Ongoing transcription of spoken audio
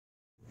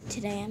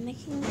Today I'm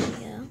making a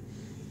video.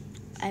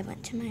 I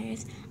went to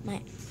Myers.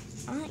 My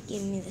aunt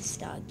gave me this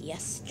dog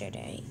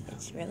yesterday.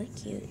 It's really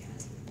cute.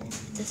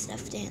 It's a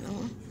stuffed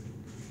animal.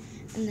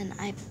 And then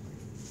I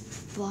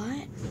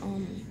bought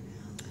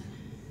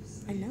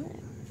another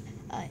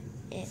a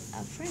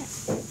friend.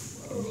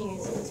 And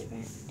here's his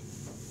friend.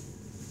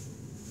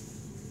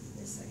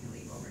 This I can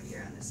leave over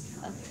here on this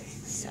counter. Okay,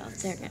 so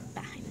they're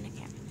behind the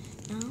camera.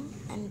 Now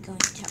I'm going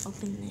to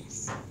open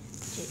this.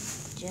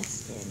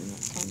 Just in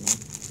it kind of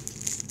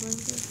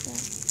explodes up.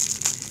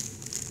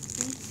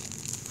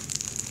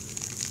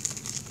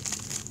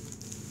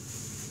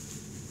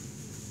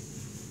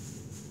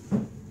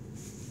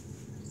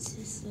 It's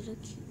this little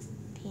cute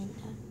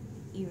panda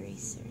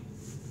eraser.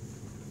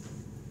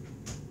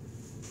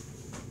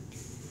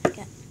 I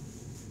got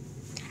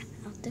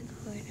out the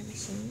quarter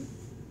machine.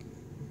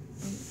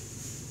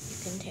 You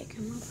can take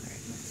him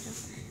apart and stuff,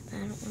 but I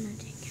don't want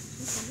to take him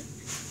apart.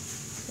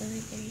 So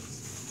there's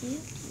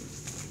still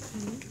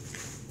cute.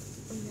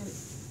 And then,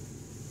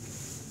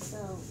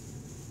 so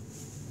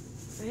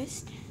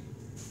first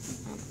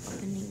I'm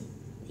opening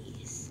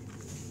these.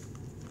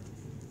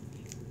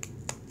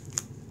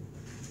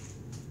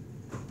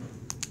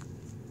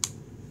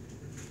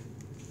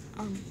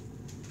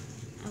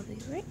 I'll be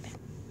right back.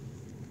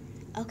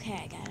 Okay, I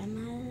got them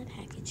out of the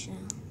package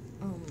now.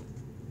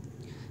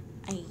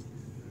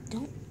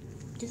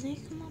 Do they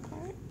come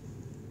apart?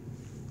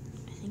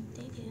 I think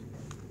they do,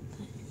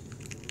 but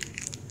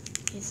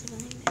here's the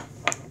blind bag.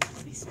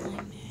 Here's the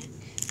blind bag.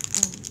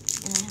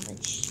 And I have a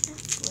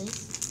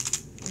checklist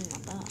in the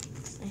box.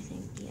 I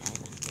think, yeah, I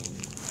left it in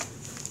the box.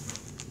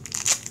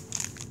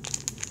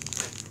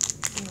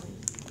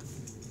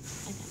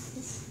 I got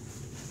this.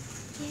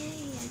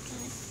 Yay,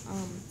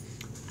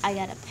 I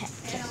got a pet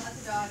kit. Don't let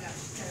the dog out.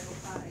 She's gotta go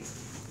potty.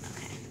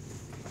 Okay.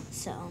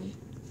 So,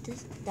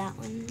 that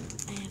one,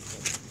 I have to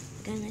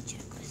go on the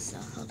checklist, so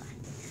hold on.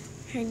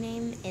 Her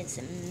name is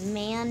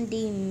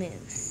Mandy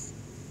Moose.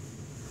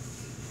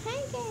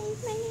 Hi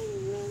guys, my name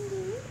is Mandy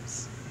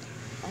Moose.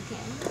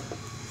 Okay.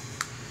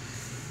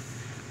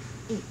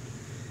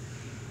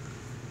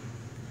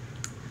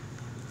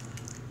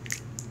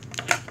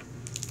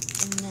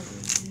 And then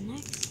the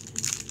next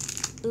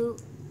one. Ooh,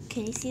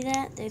 can you see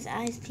that? There's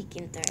eyes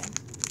peeking through.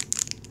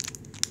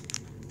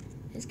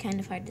 It's kind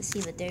of hard to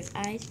see, but there's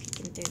eyes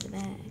peeking through the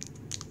bag.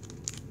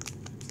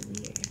 It's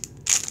weird.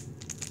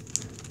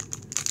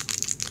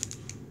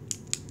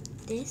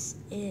 This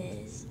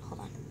is,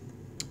 hold on.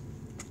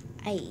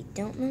 I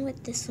don't know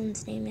what this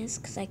one's name is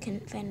because I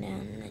couldn't find it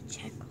on the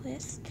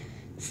checklist.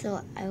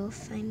 So I will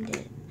find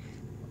it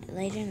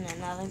later in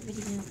another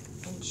video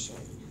and show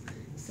you.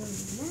 So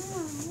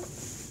now,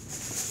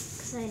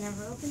 because I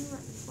never opened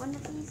one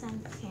of these on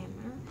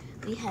camera,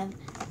 we have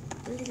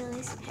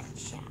Littlest Pet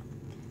Shop.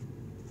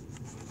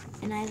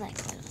 And I like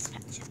Littlest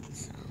Pet Shop,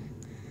 so.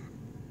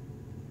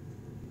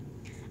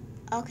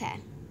 Okay,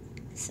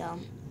 so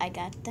I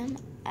got them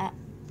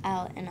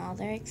out and all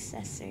their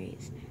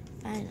accessories,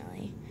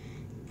 finally.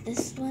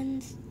 This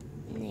one's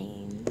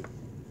name,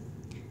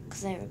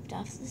 because I ripped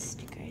off the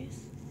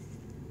stickers.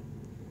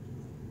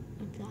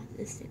 I got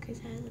the stickers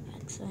out of the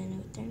bag so I know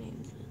what their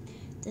names are.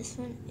 This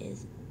one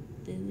is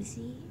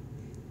Boozy.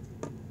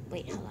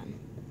 Wait, hold on.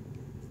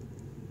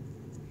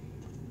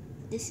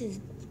 This is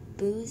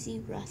Boozy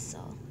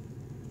Russell.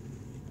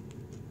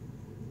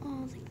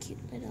 Oh, the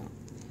cute little.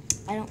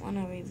 I don't want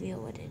to reveal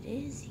what it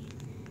is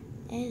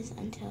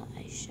until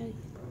I show you.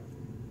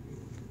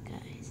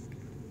 Guys.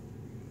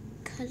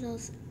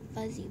 Cuddles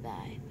Fuzzy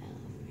by fell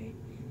over.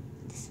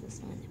 This was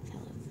the one that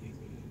fell over.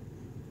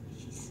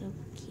 She's so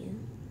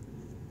cute.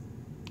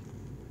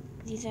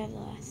 These are the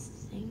last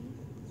things.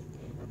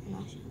 And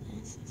I'll show the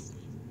accessories.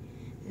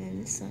 And then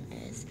this one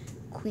is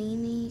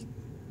Queenie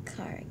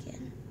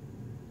Cardigan.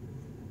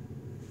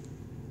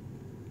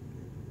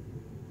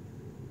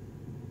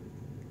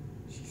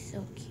 She's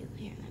so cute.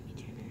 Here, let me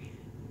turn her head.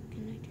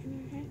 Can I turn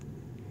her head?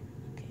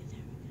 Okay,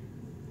 there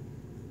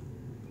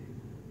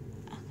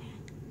we go. Okay.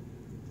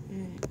 And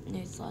then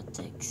there's lots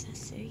of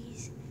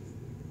accessories.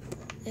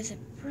 There's a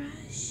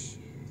brush.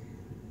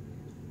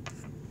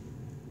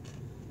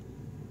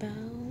 Bow.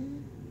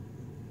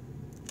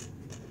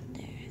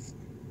 There's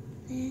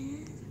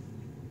this.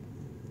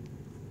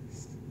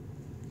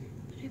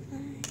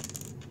 Butterfly.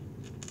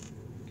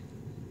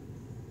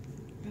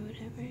 Or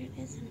whatever it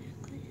is, a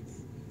necklace.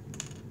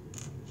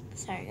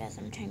 Sorry guys,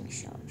 I'm trying to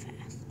show it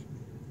fast.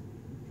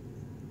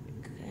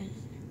 Because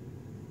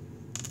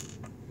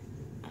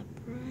a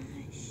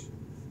brush.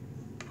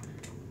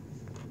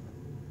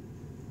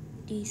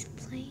 These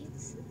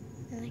plates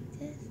are like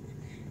this.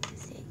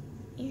 There's the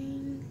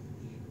earring.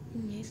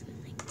 And there's one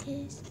like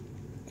this.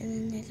 And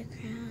then there's a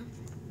crown.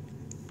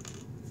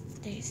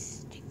 There's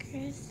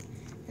stickers.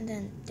 And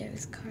then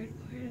there's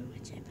cardboard,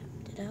 which I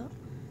popped it out.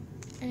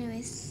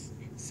 Anyways,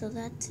 so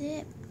that's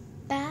it.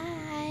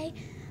 Bye.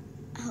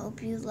 I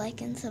hope you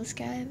like and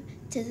subscribe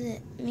to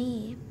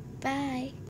me. Bye.